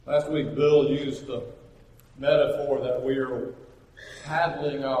Last week, Bill used the metaphor that we are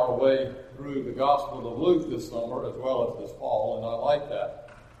paddling our way through the Gospel of Luke this summer as well as this fall, and I like that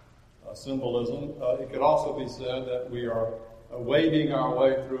symbolism. It could also be said that we are wading our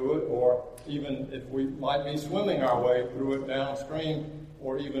way through it, or even if we might be swimming our way through it downstream,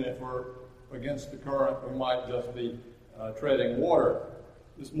 or even if we're against the current, we might just be treading water.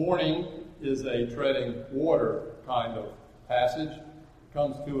 This morning is a treading water kind of passage.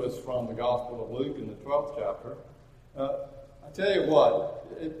 Comes to us from the Gospel of Luke in the 12th chapter. I tell you what,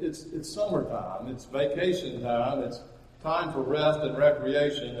 it's summertime, it's vacation time, it's time for rest and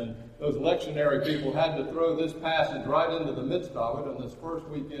recreation, and those lectionary people had to throw this passage right into the midst of it on this first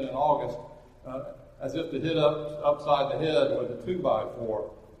weekend in August, as if to hit upside the head with a 2x4,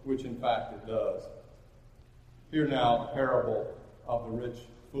 which in fact it does. Hear now the parable of the rich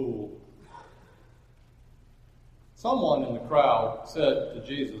fool. Someone in the crowd said to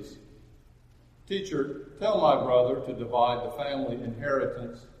Jesus, "Teacher, tell my brother to divide the family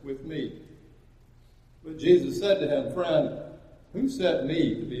inheritance with me." But Jesus said to him, "Friend, who set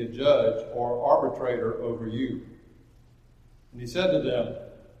me to be a judge or arbitrator over you?" And he said to them,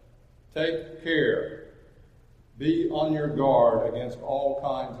 "Take care. Be on your guard against all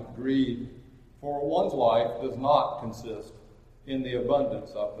kinds of greed, for one's life does not consist in the abundance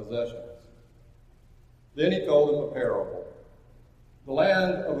of possessions." Then he told them a parable. The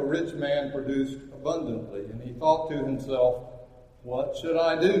land of a rich man produced abundantly, and he thought to himself, "What should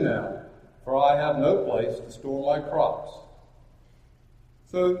I do now? For I have no place to store my crops."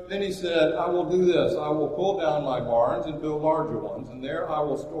 So then he said, "I will do this. I will pull down my barns and build larger ones, and there I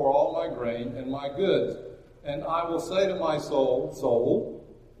will store all my grain and my goods. And I will say to my soul, 'Soul,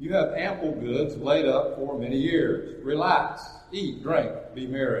 you have ample goods laid up for many years. Relax, eat, drink, be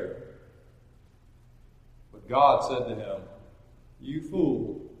merry.' But God said to him, 'You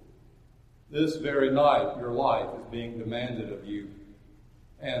fool, this very night your life is being demanded of you,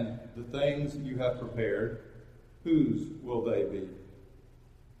 and the things you have prepared, whose will they be?'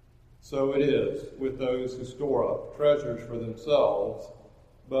 So it is with those who store up treasures for themselves,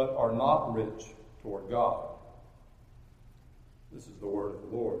 but are not rich toward God." This is the word of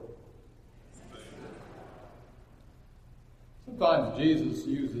the Lord. Sometimes Jesus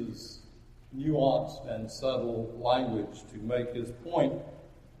uses nuanced and subtle language to make his point,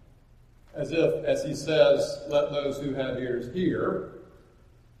 as if, as he says, "Let those who have ears hear."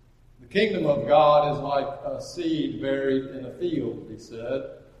 The kingdom of God is like a seed buried in a field, he said.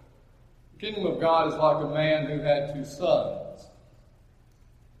 The kingdom of God is like a man who had 2 sons.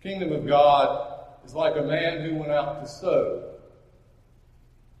 The kingdom of God is like a man who went out to sow.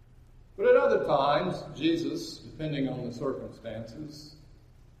 But at other times, Jesus, depending on the circumstances,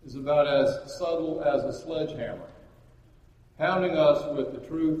 is about as subtle as a sledgehammer, pounding us with the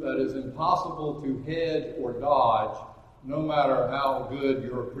truth that is impossible to hedge or dodge, no matter how good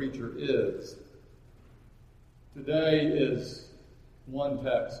your preacher is. Today is one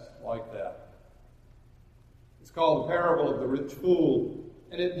text like that. It's called the parable of the rich fool,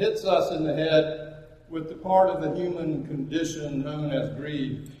 and it hits us in the head with the part of the human condition known as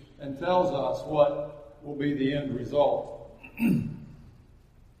greed, and tells us what will be the end result.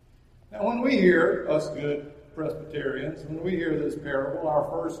 Now, when we hear, us good Presbyterians, when we hear this parable, our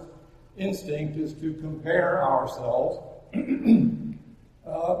first instinct is to compare ourselves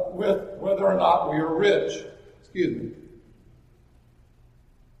with whether or not we are rich. Excuse me.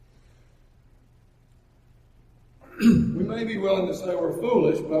 We may be willing to say we're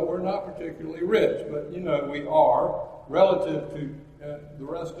foolish, but we're not particularly rich. But, we are, relative to the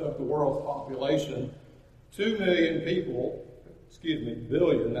rest of the world's population. 2 million people,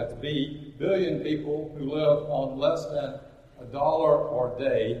 billion, that's B, billion people who live on less than $1 a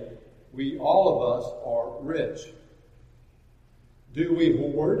day. We, all of us, are rich. Do we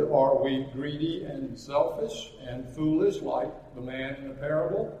hoard? Are we greedy and selfish and foolish like the man in the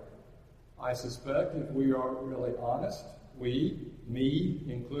parable? I suspect if we are really honest, we, me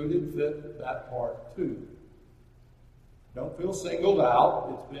included, fit that part too. Don't feel singled out.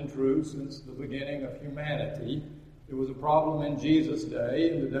 It's been true since the beginning of humanity. It was a problem in Jesus' day,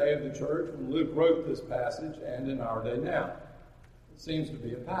 in the day of the church, when Luke wrote this passage, and in our day now. It seems to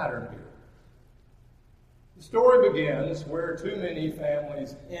be a pattern here. The story begins where too many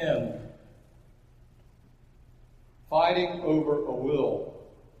families end, fighting over a will.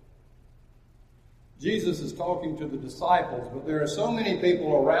 Jesus is talking to the disciples, but there are so many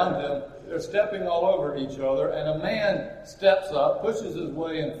people around him, they're stepping all over each other, and a man steps up, pushes his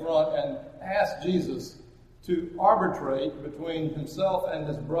way in front, and asks Jesus to arbitrate between himself and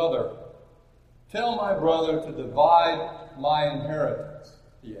his brother. "Tell my brother to divide my inheritance."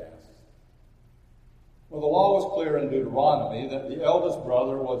 he asks. Well, the law was clear in Deuteronomy that the eldest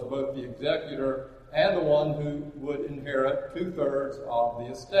brother was both the executor and the one who would inherit 2/3 of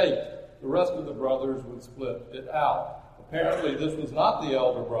the estate. The rest of the brothers would split it out. Apparently, this was not the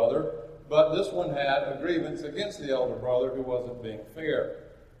elder brother, but this one had a grievance against the elder brother who wasn't being fair.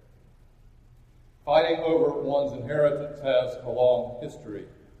 Fighting over one's inheritance has a long history.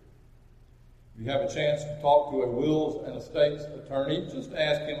 If you have a chance to talk to a wills and estates attorney, just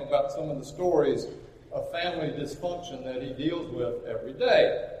ask him about some of the stories of family dysfunction that he deals with every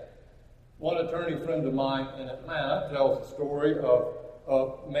day. One attorney friend of mine in Atlanta tells the story of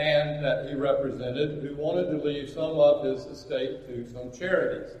a man that he represented who wanted to leave some of his estate to some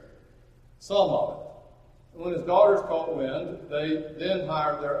charities. Some of it. And when his daughters caught wind, they then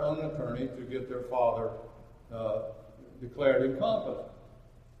hired their own attorney to get their father declared incompetent,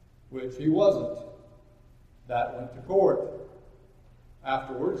 which he wasn't. That went to court.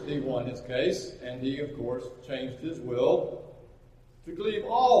 Afterwards, he won his case, and he, of course, changed his will to leave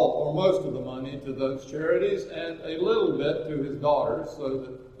all or most of the money to those charities and a little bit to his daughters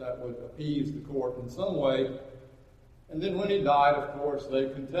so that would appease the court in some way. And then when he died, of course, they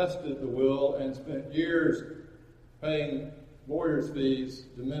contested the will and spent years paying lawyers' fees,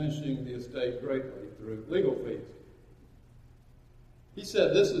 diminishing the estate greatly through legal fees. He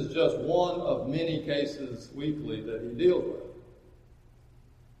said this is just one of many cases weekly that he deals with.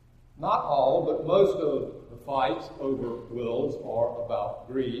 Not all, but most of the fights over wills are about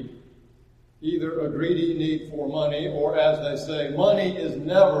greed. Either a greedy need for money, or as they say, money is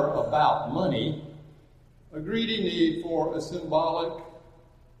never about money. A greedy need for a symbolic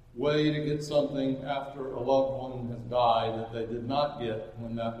way to get something after a loved one has died that they did not get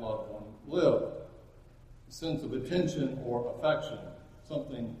when that loved one lived. A sense of attention or affection,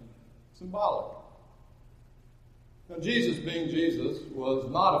 something symbolic. Now, Jesus, being Jesus, was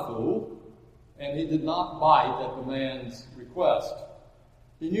not a fool, and he did not bite at the man's request.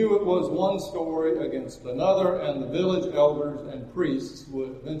 He knew it was one story against another, and the village elders and priests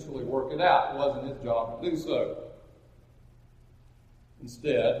would eventually work it out. It wasn't his job to do so.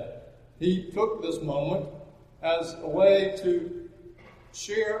 Instead, he took this moment as a way to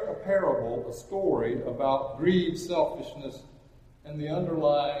share a parable, a story about greed, selfishness, and the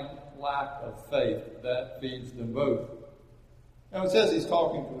underlying lack of faith that feeds them both. Now, it says he's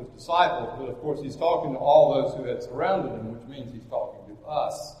talking to his disciples, but of course he's talking to all those who had surrounded him, which means he's talking to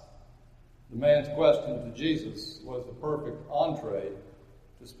us. The man's question to Jesus was the perfect entree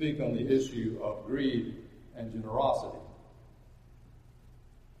to speak on the issue of greed and generosity.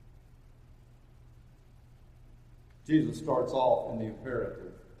 Jesus starts off in the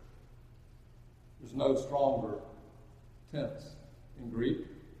imperative. There's no stronger tense in Greek.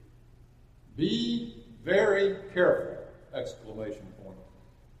 Be very careful, exclamation point.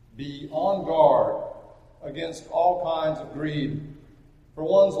 Be on guard against all kinds of greed, for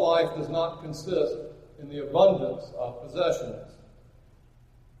one's life does not consist in the abundance of possessions.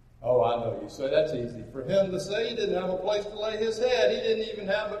 Oh, I know you say that's easy for him to say. He didn't have a place to lay his head. He didn't even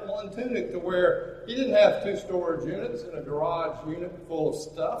have but one tunic to wear. He didn't have 2 storage units and a garage unit full of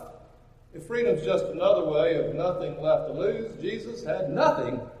stuff. If freedom's just another way of nothing left to lose, Jesus had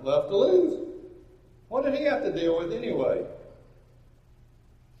nothing left to lose. What did he have to deal with anyway?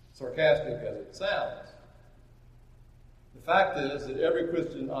 Sarcastic as it sounds. The fact is that every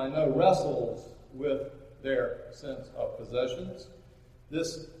Christian I know wrestles with their sense of possessions,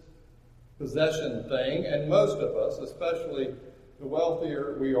 this possession thing, and most of us, especially the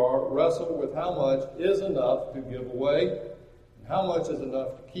wealthier we are, wrestle with how much is enough to give away and how much is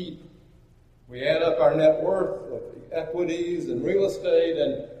enough to keep. We add up our net worth of equities and real estate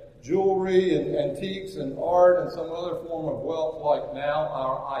and jewelry and antiques and art and some other form of wealth, like now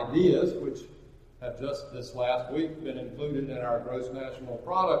our ideas, which have just this last week been included in our gross national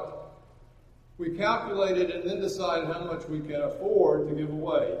product. We calculate it and then decide how much we can afford to give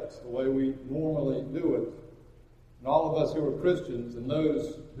away. That's the way we normally do it. And all of us who are Christians and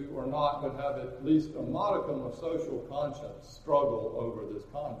those who are not but have at least a modicum of social conscience struggle over this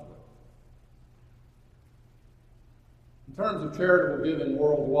conflict. In terms of charitable giving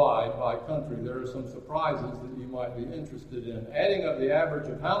worldwide by country, there are some surprises that you might be interested in. Adding up the average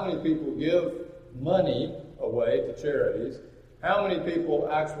of how many people give money away to charities, how many people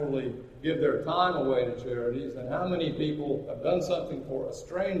actually give their time away to charities, and how many people have done something for a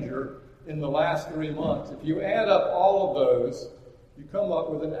stranger in the last 3 months. If you add up all of those, you come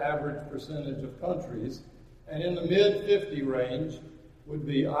up with an average percentage of countries, and in the mid-50 range would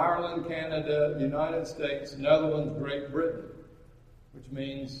be Ireland, Canada, United States, Netherlands, Great Britain. which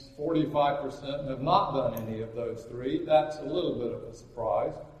means 45% have not done any of those three. That's a little bit of a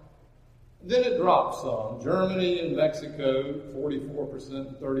surprise. Then it drops some. Germany and Mexico, 44%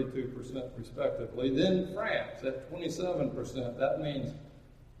 and 32% respectively. Then France at 27%. That means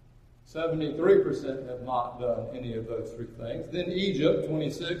 73% have not done any of those three things. Then Egypt,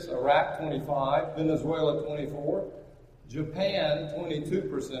 26%, Iraq, 25%, Venezuela, 24%, Japan,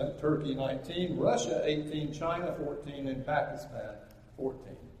 22%, Turkey, 19%, Russia, 18%, China, 14%, and Pakistan, 14%.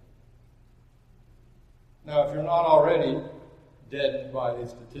 Now, if you're not already deadened by these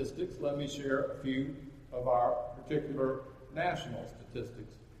statistics, let me share a few of our particular national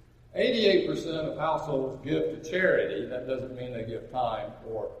statistics. 88% of households give to charity. That doesn't mean they give time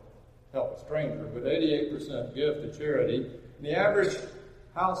or help a stranger, but 88% give to charity. And the average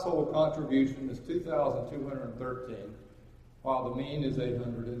household contribution is $2,213, while the mean is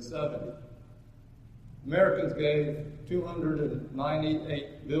 $870. Americans gave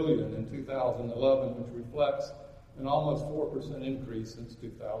 $298 billion in 2011, which reflects an almost 4% increase since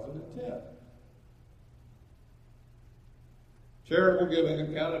 2010. Charitable giving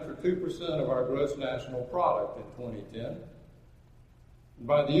accounted for 2% of our gross national product in 2010.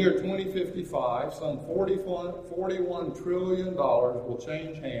 By the year 2055, some $41 trillion will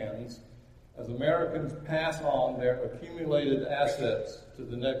change hands as Americans pass on their accumulated assets to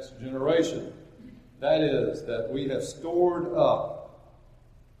the next generation. That is, that we have stored up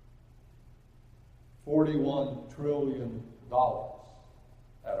 $41 trillion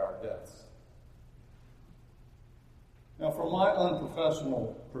at our deaths. Now, from my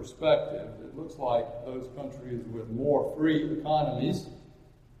unprofessional perspective, it looks like those countries with more free economies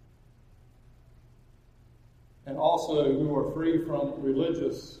and also who are free from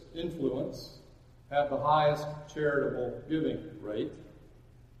religious influence have the highest charitable giving rate.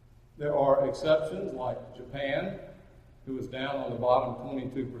 There are exceptions like Japan, who is down on the bottom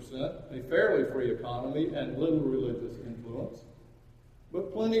 22%, a fairly free economy and little religious influence.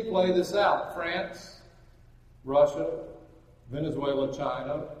 But plenty play this out. France, Russia, Venezuela,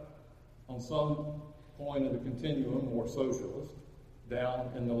 China, on some point of the continuum, more socialist, down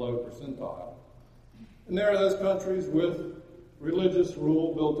in the low percentile. And there are those countries with religious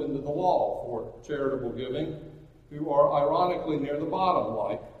rule built into the law for charitable giving who are ironically near the bottom,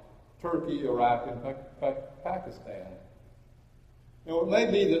 like Turkey, Iraq, and Pakistan. Now, it may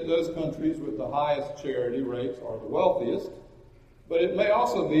be that those countries with the highest charity rates are the wealthiest, but it may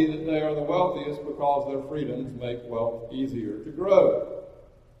also be that they are the wealthiest because their freedoms make wealth easier to grow.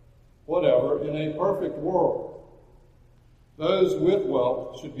 Whatever, in a perfect world, those with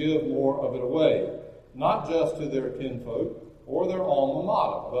wealth should give more of it away, not just to their kinfolk or their alma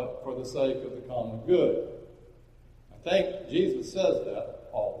mater, but for the sake of the common good. I think Jesus says that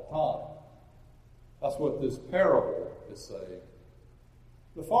all the time. That's what this parable is saying.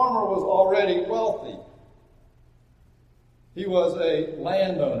 The farmer was already wealthy. He was a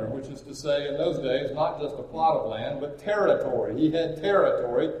landowner, which is to say, in those days, not just a plot of land, but territory. He had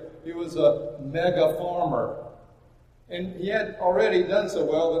territory. He was a mega farmer. And he had already done so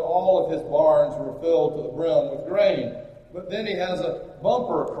well that all of his barns were filled to the brim with grain. But then he has a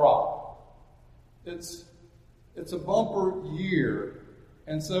bumper crop. It's a bumper year.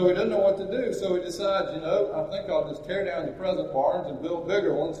 And so he doesn't know what to do. So he decides, I think I'll just tear down the present barns and build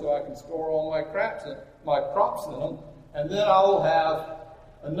bigger ones so I can store all my crops in them. And then I will have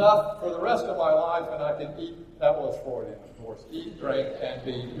enough for the rest of my life and I can eat. That was Freudian, of course. Eat, drink, and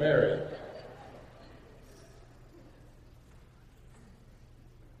be merry.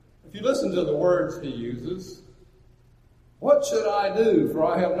 If you listen to the words he uses, what should I do? For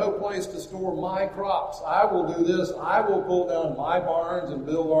I have no place to store my crops. I will do this. I will pull down my barns and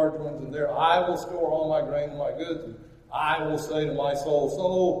build large ones, and there I will store all my grain and my goods. And I will say to my soul,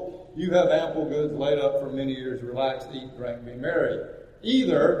 soul, you have ample goods laid up for many years. Relax, eat, drink, be merry.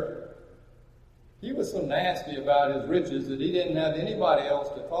 Either he was so nasty about his riches that he didn't have anybody else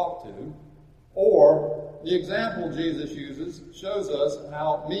to talk to, or the example Jesus uses shows us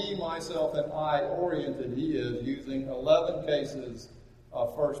how me, myself, and I oriented he is, using 11 cases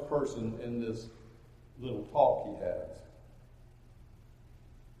of first person in this little talk he has.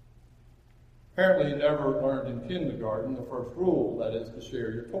 Apparently he never learned in kindergarten the first rule, that is to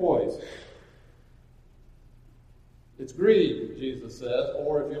share your toys. It's greed, Jesus says,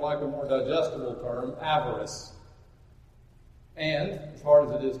 or if you like a more digestible term, avarice. And, as hard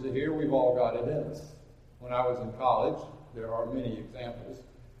as it is to hear, we've all got it in us. When I was in college, there are many examples.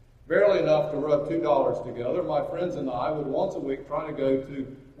 Barely enough to rub $2 together, my friends and I would once a week try to go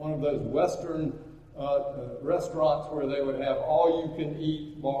to one of those Western restaurants where they would have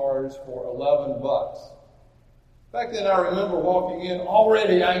all-you-can-eat bars for $11. Back then I remember walking in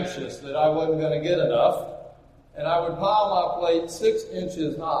already anxious that I wasn't going to get enough, and I would pile my plate 6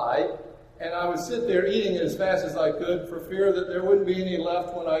 inches high, and I would sit there eating it as fast as I could for fear that there wouldn't be any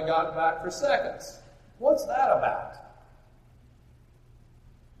left when I got back for seconds. What's that about?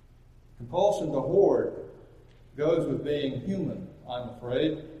 Compulsion to hoard goes with being human, I'm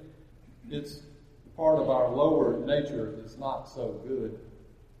afraid. It's part of our lower nature that's not so good.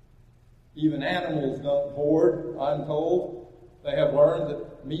 Even animals don't hoard, I'm told. They have learned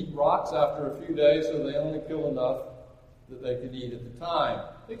that meat rots after a few days, so they only kill enough that they can eat at the time,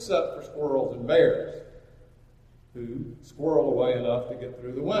 except for squirrels and bears, who squirrel away enough to get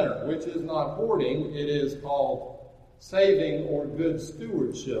through the winter, which is not hoarding, it is called saving or good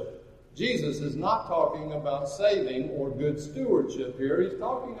stewardship. Jesus is not talking about saving or good stewardship here. He's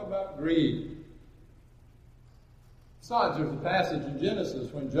talking about greed. Besides, there's a passage in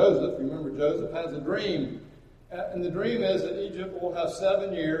Genesis when Joseph, remember Joseph, has a dream. And the dream is that Egypt will have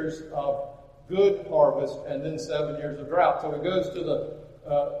 7 years of good harvest and then 7 years of drought. So he goes to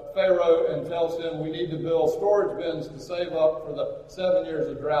the Pharaoh and tells him we need to build storage bins to save up for the 7 years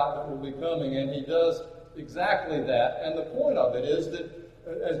of drought that will be coming. And he does exactly that. And the point of it is that,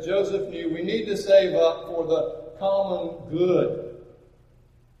 as Joseph knew, we need to save up for the common good.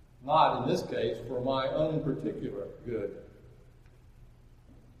 Not, in this case, for my own particular good.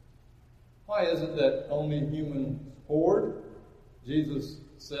 Why is it that only humans hoard? Jesus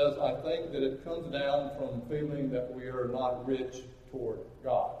says, I think that it comes down from feeling that we are not rich toward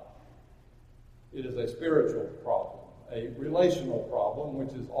God. It is a spiritual problem, a relational problem,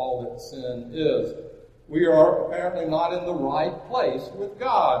 which is all that sin is. We are apparently not in the right place with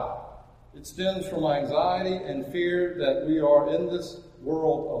God. It stems from anxiety and fear that we are in this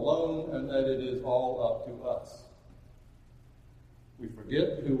world alone and that it is all up to us. We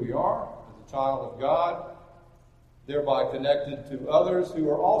forget who we are as a child of God, thereby connected to others who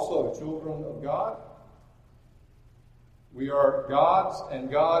are also children of God. We are God's, and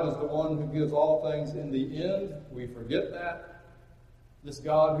God is the one who gives all things in the end. We forget that. This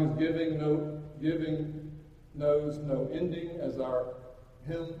God who's giving knows no ending, as our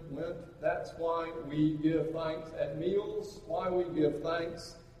hymn went. That's why we give thanks at meals, why we give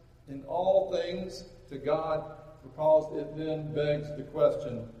thanks in all things to God, because it then begs the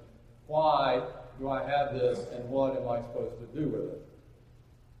question, why do I have this and what am I supposed to do with it?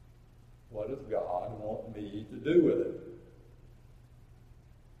 What does God want me to do with it?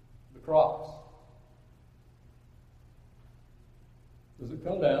 The cross. Does it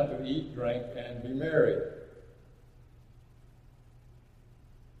come down to eat, drink, and be merry?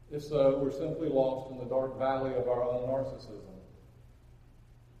 If so, we're simply lost in the dark valley of our own narcissism.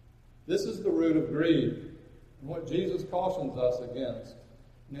 This is the root of greed, and what Jesus cautions us against.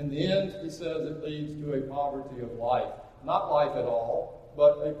 And in the end, he says it leads to a poverty of life. Not life at all,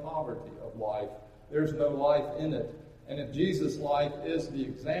 but a poverty of life. There's no life in it. And if Jesus' life is the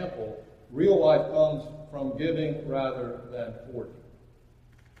example, real life comes from giving rather than hoarding.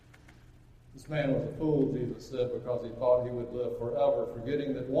 This man was a fool, Jesus said, because he thought he would live forever,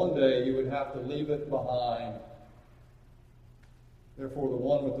 forgetting that one day he would have to leave it behind. Therefore, the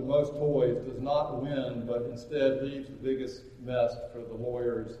one with the most toys does not win, but instead leaves the biggest mess for the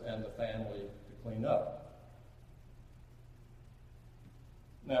lawyers and the family to clean up.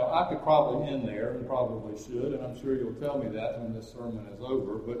 Now, I could probably end there, and probably should, and I'm sure you'll tell me that when this sermon is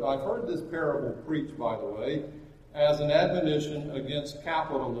over, but I've heard this parable preached, by the way, as an admonition against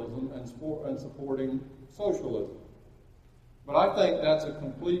capitalism and supporting socialism. But I think that's a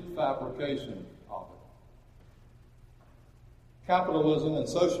complete fabrication of it. Capitalism and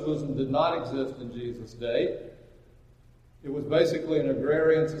socialism did not exist in Jesus' day. It was basically an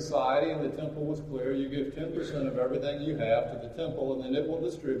agrarian society, and the temple was clear. You give 10% of everything you have to the temple, and then it will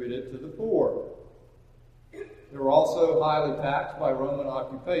distribute it to the poor. They were also highly taxed by Roman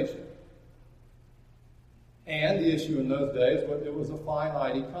occupation. And the issue in those days was it was a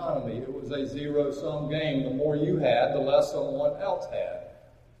finite economy. It was a zero-sum game. The more you had, the less someone else had.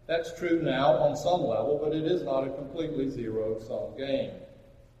 That's true now on some level, but it is not a completely zero-sum game.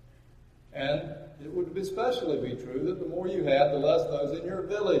 And it would especially be true that the more you had, the less those in your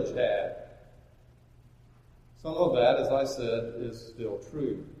village had. Some of that, as I said, is still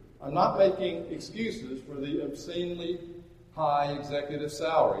true. I'm not making excuses for the obscenely high executive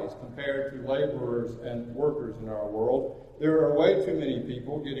salaries compared to laborers and workers in our world. There are way too many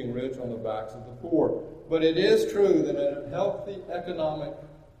people getting rich on the backs of the poor. But it is true that in a healthy economic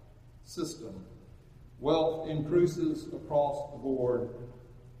system, wealth increases across the board.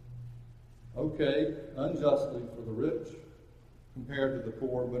 Okay, unjustly for the rich compared to the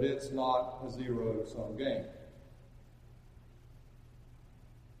poor, but it's not a zero-sum game.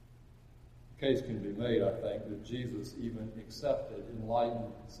 case can be made, I think, that Jesus even accepted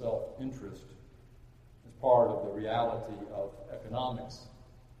enlightened self-interest as part of the reality of economics,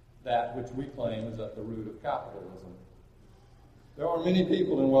 that which we claim is at the root of capitalism. There are many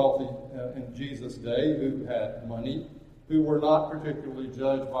people in Jesus' day who had money, who were not particularly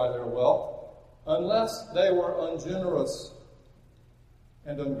judged by their wealth, unless they were ungenerous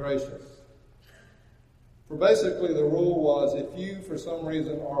and ungracious. For basically the rule was, if you for some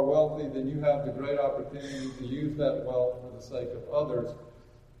reason are wealthy, then you have the great opportunity to use that wealth for the sake of others.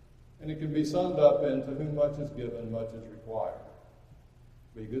 And it can be summed up into whom much is given, much is required.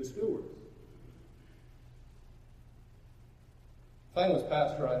 Be good stewards. A famous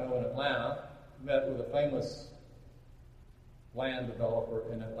pastor I know in Atlanta met with a famous land developer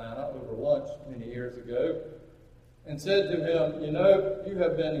in Atlanta over lunch many years ago and said to him, you know, you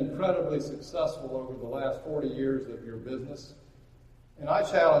have been incredibly successful over the last 40 years of your business, and I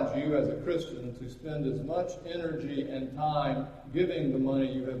challenge you as a Christian to spend as much energy and time giving the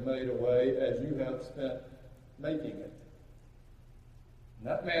money you have made away as you have spent making it. And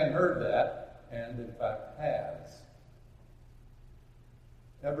that man heard that, and in fact has.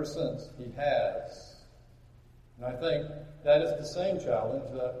 Ever since, he has. And I think that is the same challenge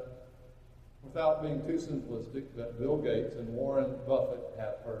that, without being too simplistic, that Bill Gates and Warren Buffett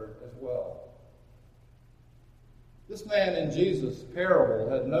have heard as well. This man in Jesus' parable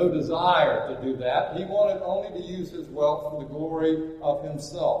had no desire to do that. He wanted only to use his wealth for the glory of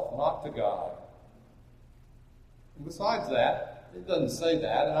himself, not to God. And besides that, it doesn't say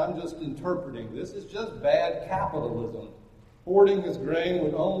that, and I'm just interpreting this. It's just bad capitalism. Hoarding his grain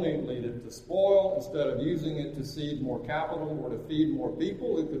would only lead it to spoil instead of using it to seed more capital or to feed more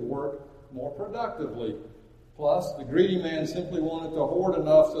people who could work more productively. Plus, the greedy man simply wanted to hoard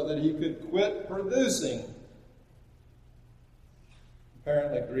enough so that he could quit producing.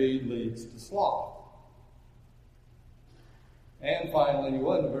 Apparently, greed leads to sloth. And finally, he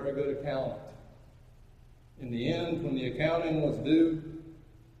wasn't a very good accountant. In the end, when the accounting was due,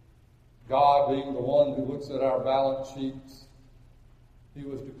 God being the one who looks at our balance sheets, he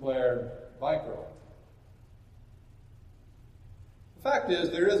was declared bankrupt. The fact is,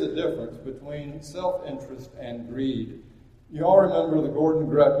 there is a difference between self-interest and greed. You all remember the Gordon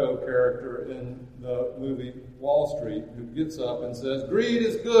Gekko character in the movie Wall Street, who gets up and says, "Greed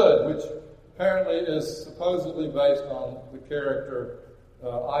is good," which apparently is supposedly based on the character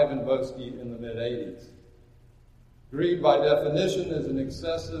Ivan Boesky in the mid-'80s. Greed, by definition, is an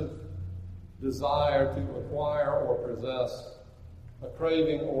excessive desire to acquire or possess, a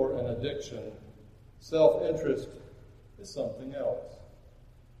craving or an addiction. Self-interest is something else.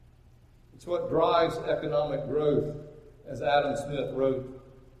 It's what drives economic growth, as Adam Smith wrote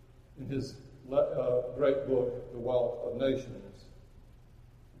in his great book, The Wealth of Nations.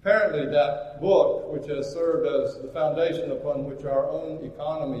 Apparently that book, which has served as the foundation upon which our own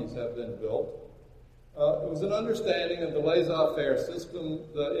economies have been built, it was an understanding of the laissez-faire system,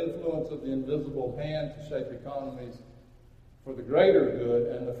 the influence of the invisible hand to shape economies for the greater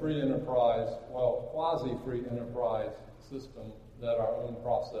good, and the free enterprise, well, quasi-free enterprise system that our own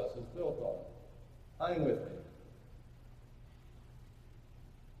process is built on. Hang with me.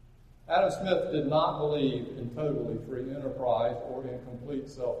 Adam Smith did not believe in totally free enterprise or in complete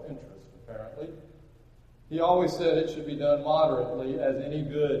self-interest, apparently. He always said it should be done moderately, as any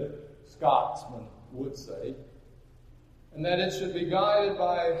good Scotsman would say, and that it should be guided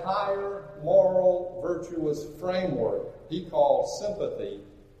by a higher moral, virtuous framework he called sympathy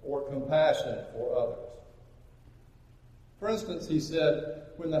or compassion for others. For instance, he said,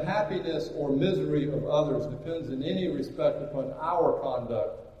 when the happiness or misery of others depends in any respect upon our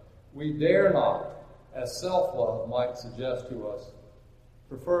conduct, we dare not, as self-love might suggest to us,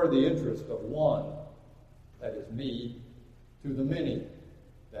 prefer the interest of one, that is me, to the many,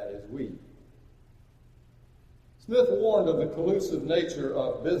 that is we. Smith warned of the collusive nature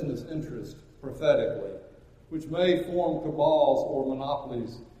of business interest prophetically, which may form cabals or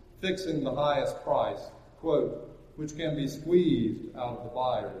monopolies fixing the highest price, quote, which can be squeezed out of the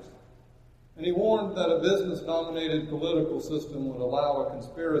buyers. And he warned that a business-dominated political system would allow a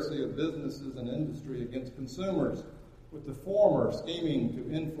conspiracy of businesses and industry against consumers, with the former scheming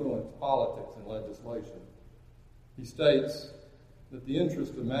to influence politics and legislation. He states that the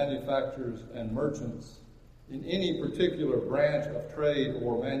interest of manufacturers and merchants in any particular branch of trade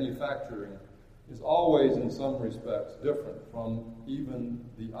or manufacturing is always in some respects different from even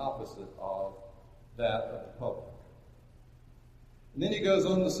the opposite of that of the public. And then he goes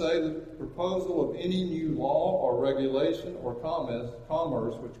on to say that the proposal of any new law or regulation or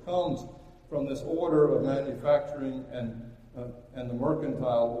commerce which comes from this order of manufacturing and the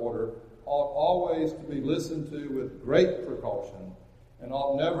mercantile order ought always to be listened to with great precaution, and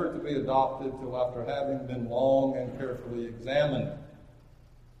ought never to be adopted till after having been long and carefully examined,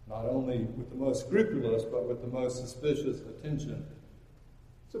 not only with the most scrupulous, but with the most suspicious attention.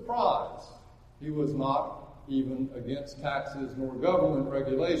 Surprise! He was not even against taxes nor government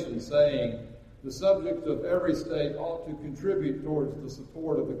regulations, saying, the subjects of every state ought to contribute towards the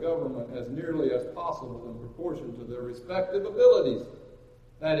support of the government as nearly as possible in proportion to their respective abilities.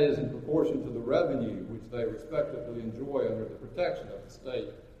 That is, in proportion to the revenue which they respectively enjoy under the protection of the state.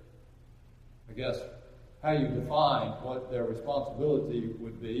 I guess how you define what their responsibility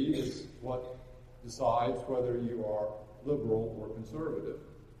would be is what decides whether you are liberal or conservative.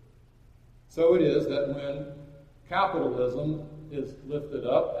 So it is that when capitalism is lifted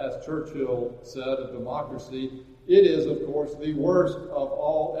up, as Churchill said of democracy, it is, of course, the worst of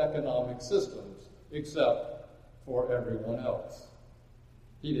all economic systems, except for everyone else.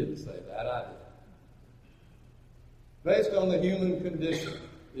 He didn't say that, I did. Based on the human condition,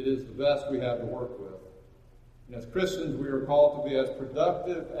 it is the best we have to work with. And as Christians, we are called to be as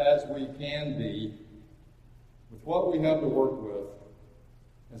productive as we can be with what we have to work with,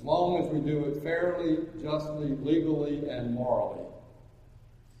 as long as we do it fairly, justly, legally, and morally.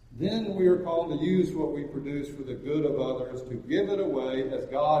 Then we are called to use what we produce for the good of others, to give it away as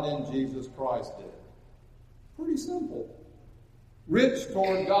God in Jesus Christ did. Pretty simple. Rich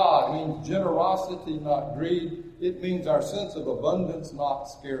toward God means generosity, not greed. It means our sense of abundance, not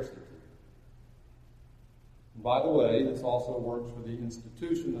scarcity. And by the way, this also works for the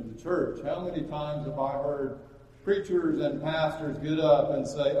institution of the church. How many times have I heard preachers and pastors get up and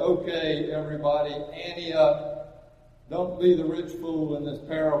say, okay, everybody, ante up. Don't be the rich fool in this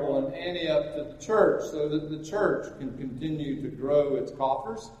parable, and ante up to the church so that the church can continue to grow its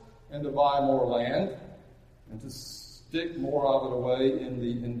coffers and to buy more land and to stick more of it away in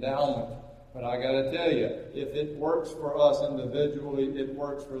the endowment. But I got to tell you, if it works for us individually, it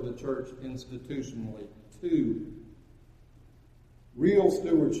works for the church institutionally too. Real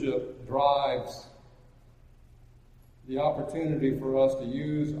stewardship drives the opportunity for us to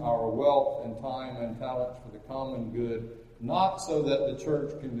use our wealth and time and talents for the common good, not so that the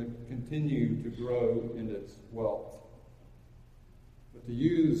church can continue to grow in its wealth, but to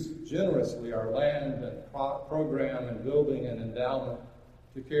use generously our land and program and building and endowment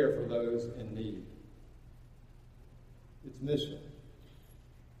to care for those in need. It's mission.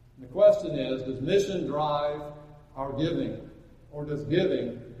 And the question is, does mission drive our giving, or does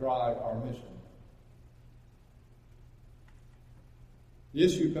giving drive our mission? The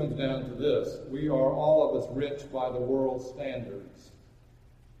issue comes down to this. We are all of us rich by the world's standards.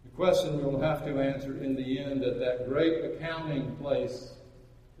 The question we will have to answer in the end at that great accounting place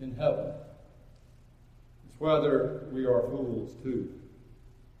in heaven is whether we are fools too.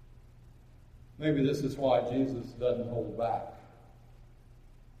 Maybe this is why Jesus doesn't hold back.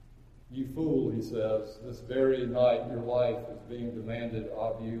 You fool, he says, this very night your life is being demanded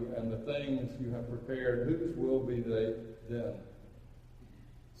of you, and the things you have prepared, whose will be they then?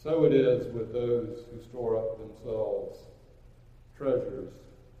 So it is with those who store up themselves treasures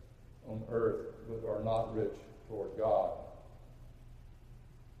on earth but are not rich toward God.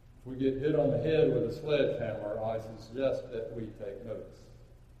 If we get hit on the head with a sledgehammer, I suggest that we take notice.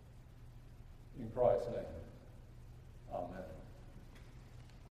 In Christ's name, amen.